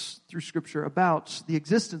comes through Scripture about the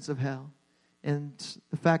existence of hell and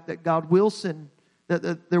the fact that God will send,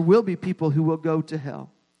 that there will be people who will go to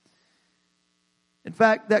hell. In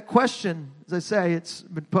fact, that question, as I say, it's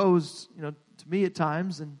been posed, to me at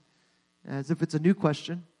times, and as if it's a new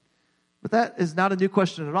question. But that is not a new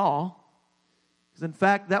question at all. Because in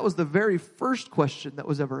fact, that was the very first question that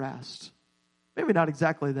was ever asked. Maybe not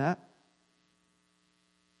exactly that.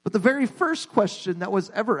 But the very first question that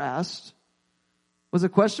was ever asked was a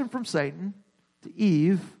question from Satan to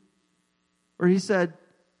Eve, where he said,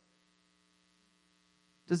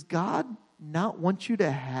 does God not want you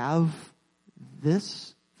to have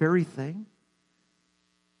this very thing?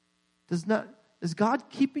 Is God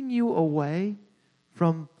keeping you away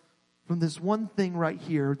from this one thing right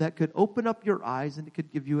here that could open up your eyes and it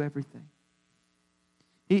could give you everything?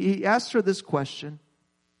 He asked her this question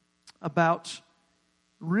about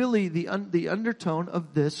really the undertone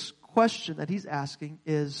of this question that he's asking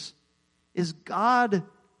is God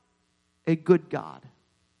a good God?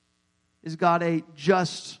 Is God a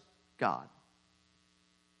just God?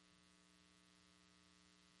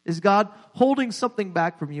 Is God holding something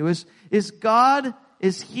back from you? Is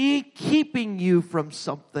He keeping you from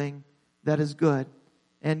something that is good?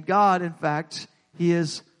 And God, in fact, He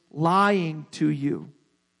is lying to you.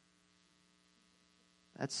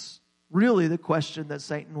 That's really the question that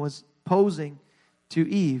Satan was posing to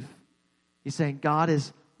Eve. He's saying God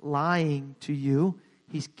is lying to you.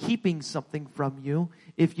 He's keeping something from you.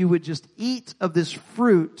 If you would just eat of this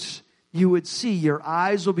fruit, you would see, your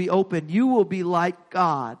eyes will be open. You will be like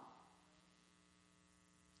God.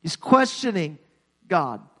 He's questioning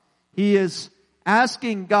God. He is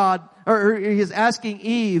asking God, or he is asking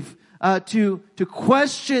Eve to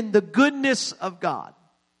question the goodness of God.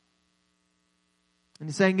 And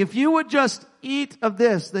he's saying, if you would just eat of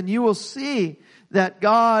this, then you will see that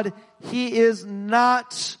God, He is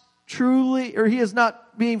not truly, or He is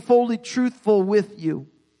not being fully truthful with you.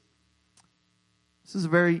 This is a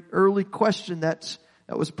very early question that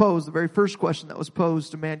was posed, the very first question that was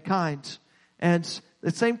posed to mankind. And the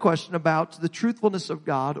same question about the truthfulness of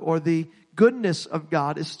God or the goodness of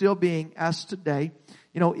God is still being asked today.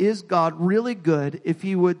 Is God really good if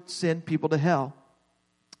He would send people to hell?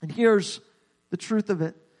 And here's the truth of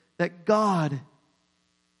it, that God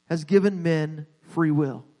has given men free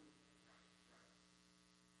will.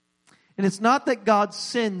 And it's not that God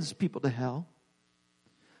sends people to hell,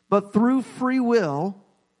 but through free will,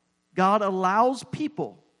 God allows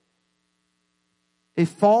people, a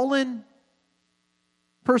fallen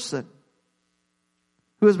person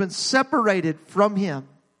who has been separated from Him,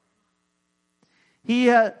 He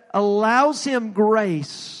allows him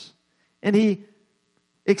grace, and He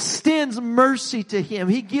extends mercy to him.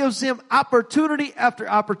 He gives him opportunity after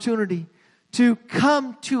opportunity to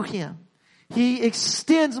come to Him. He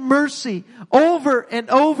extends mercy over and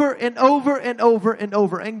over and over and over and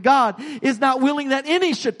over. And God is not willing that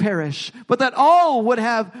any should perish, but that all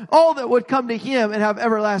that would come to Him and have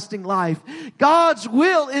everlasting life. God's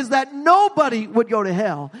will is that nobody would go to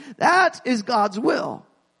hell. That is God's will.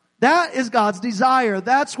 That is God's desire.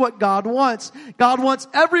 That's what God wants. God wants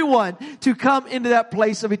everyone to come into that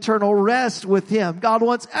place of eternal rest with Him. God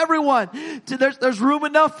wants everyone to, there's room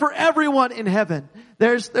enough for everyone in heaven.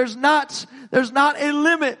 There's not a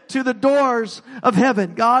limit to the doors of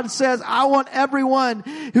heaven. God says, I want everyone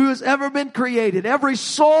who has ever been created, every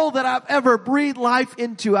soul that I've ever breathed life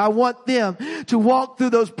into, I want them to walk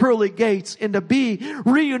through those pearly gates and to be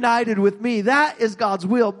reunited with me. That is God's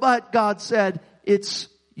will. But God said, it's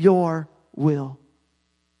your will.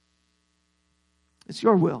 It's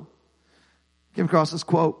your will. I came across this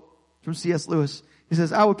quote from C.S. Lewis. He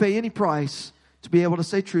says, I would pay any price to be able to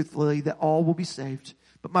say truthfully that all will be saved.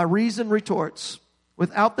 But my reason retorts,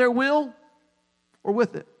 without their will or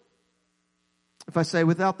with it? If I say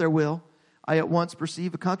without their will, I at once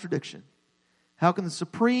perceive a contradiction. How can the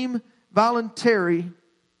supreme voluntary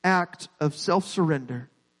act of self-surrender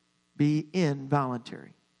be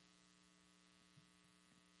involuntary?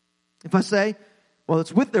 If I say, well,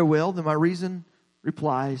 it's with their will, then my reason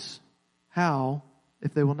replies, how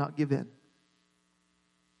if they will not give in?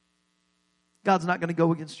 God's not going to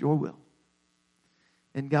go against your will.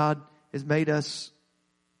 And God has made us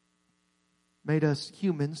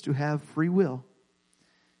humans to have free will.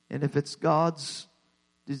 And if it's God's,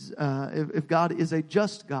 if God is a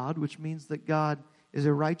just God, which means that God is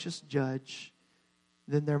a righteous judge,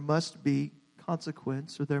 then there must be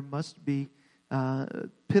consequence, or there must be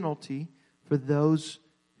penalty for those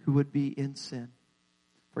who would be in sin.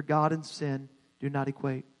 For God and sin do not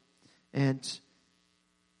equate. And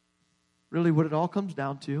really what it all comes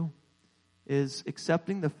down to is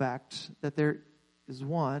accepting the fact that there is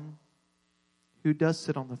one who does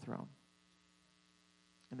sit on the throne.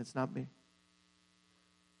 And it's not me.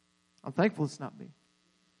 I'm thankful it's not me.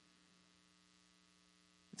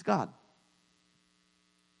 It's God.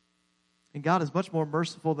 And God is much more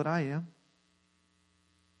merciful than I am.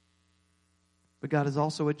 But God is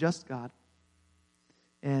also a just God.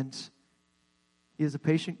 And He is a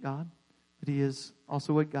patient God, but He is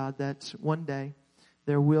also a God that one day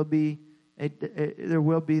there will be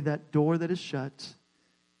that door that is shut,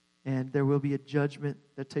 and there will be a judgment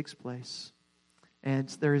that takes place, and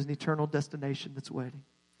there is an eternal destination that's waiting.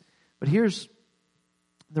 But here's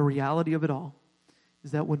the reality of it all,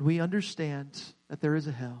 is that when we understand that there is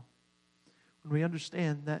a hell, when we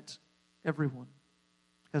understand that everyone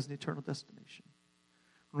has an eternal destination,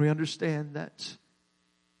 when we understand that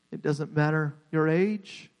it doesn't matter your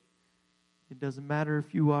age, it doesn't matter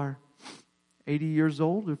if you are 80 years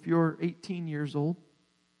old, if you're 18 years old,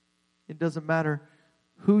 it doesn't matter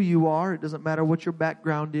who you are, it doesn't matter what your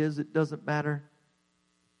background is, it doesn't matter.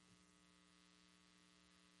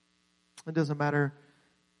 It doesn't matter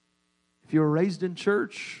if you were raised in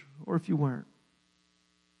church or if you weren't.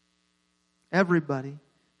 Everybody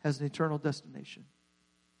has an eternal destination.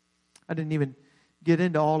 I didn't even get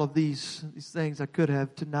into all of these things I could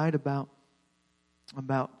have tonight about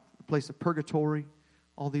the place of purgatory,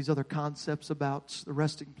 all these other concepts about the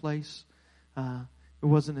resting place. It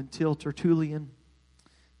wasn't until Tertullian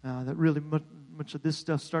that really much of this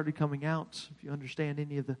stuff started coming out. If you understand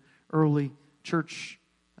any of the early church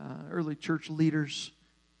leaders,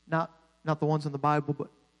 not the ones in the Bible, but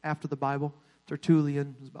after the Bible.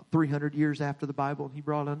 Tertullian was about 300 years after the Bible, and he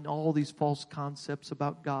brought in all these false concepts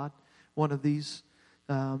about God. One of these,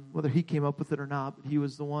 whether he came up with it or not, but he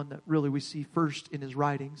was the one that really we see first in his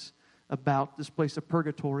writings about this place of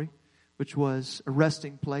purgatory, which was a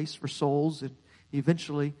resting place for souls. And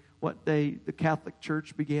eventually what the Catholic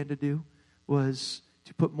Church began to do was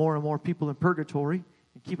to put more and more people in purgatory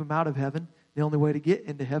and keep them out of heaven. The only way to get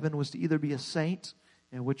into heaven was to either be a saint,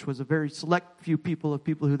 and which was a very select few people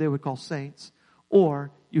who they would call saints,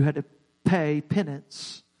 or you had to pay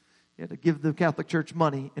penance. You had to give the Catholic Church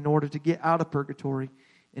money in order to get out of purgatory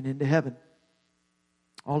and into heaven.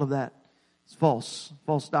 All of that is false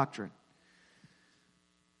doctrine.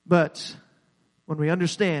 But when we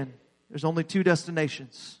understand there's only two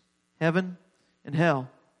destinations, heaven and hell,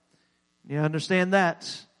 you understand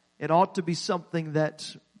that, it ought to be something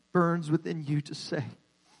that burns within you to say,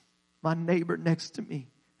 my neighbor next to me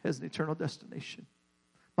has an eternal destination.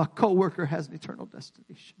 My coworker has an eternal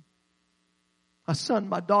destination. My son,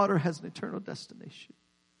 my daughter has an eternal destination.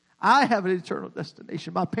 I have an eternal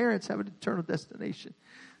destination. My parents have an eternal destination.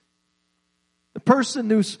 The person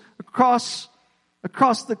who's across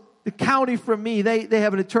the county from me, they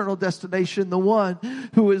have an eternal destination. The one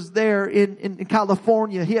who is there in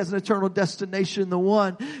California, he has an eternal destination. The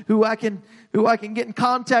one who I can get in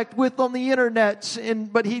contact with on the internet,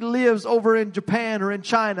 but he lives over in Japan or in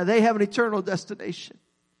China, they have an eternal destination.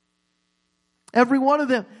 Every one of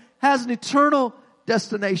them has an eternal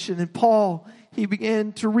destination. And Paul, he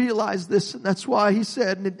began to realize this, and that's why he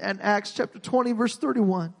said in Acts chapter 20 verse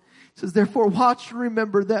 31, he says, therefore watch and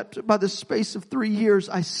remember that by the space of 3 years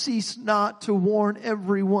I cease not to warn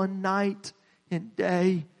everyone night and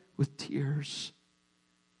day with tears.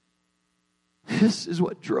 This is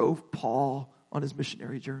what drove Paul on his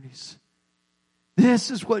missionary journeys. This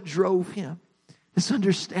is what drove him. This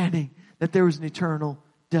understanding that there was an eternal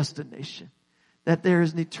destination, that there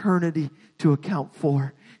is an eternity to account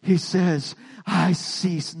for. He says, I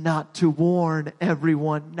cease not to warn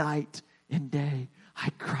everyone night and day. I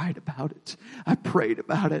cried about it. I prayed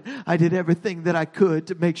about it. I did everything that I could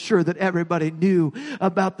to make sure that everybody knew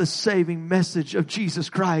about the saving message of Jesus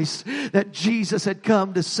Christ, that Jesus had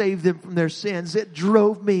come to save them from their sins. It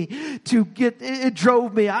drove me. I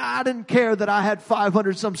didn't care that I had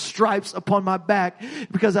 500 some stripes upon my back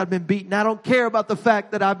because I'd been beaten. I don't care about the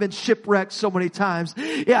fact that I've been shipwrecked so many times.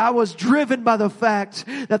 Yeah, I was driven by the fact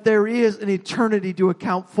that there is an eternity to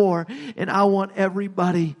account for, and I want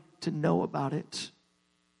everybody to know about it.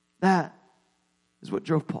 That is what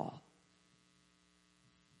drove Paul.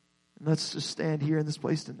 And let's just stand here in this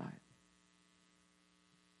place tonight.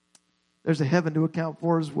 There's a heaven to account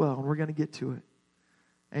for as well, and we're going to get to it.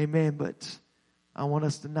 Amen. But I want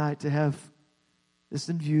us tonight to have this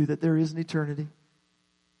in view, that there is an eternity.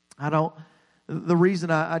 The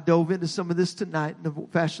reason I dove into some of this tonight in the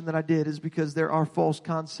fashion that I did is because there are false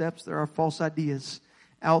concepts, there are false ideas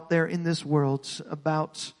out there in this world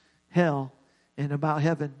about hell and about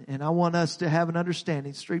heaven. And I want us to have an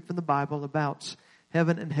understanding straight from the Bible about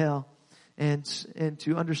heaven and hell, and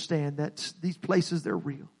to understand that these places, they're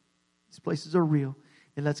real. These places are real.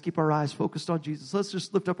 And let's keep our eyes focused on Jesus. Let's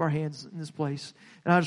just lift up our hands in this place. And I just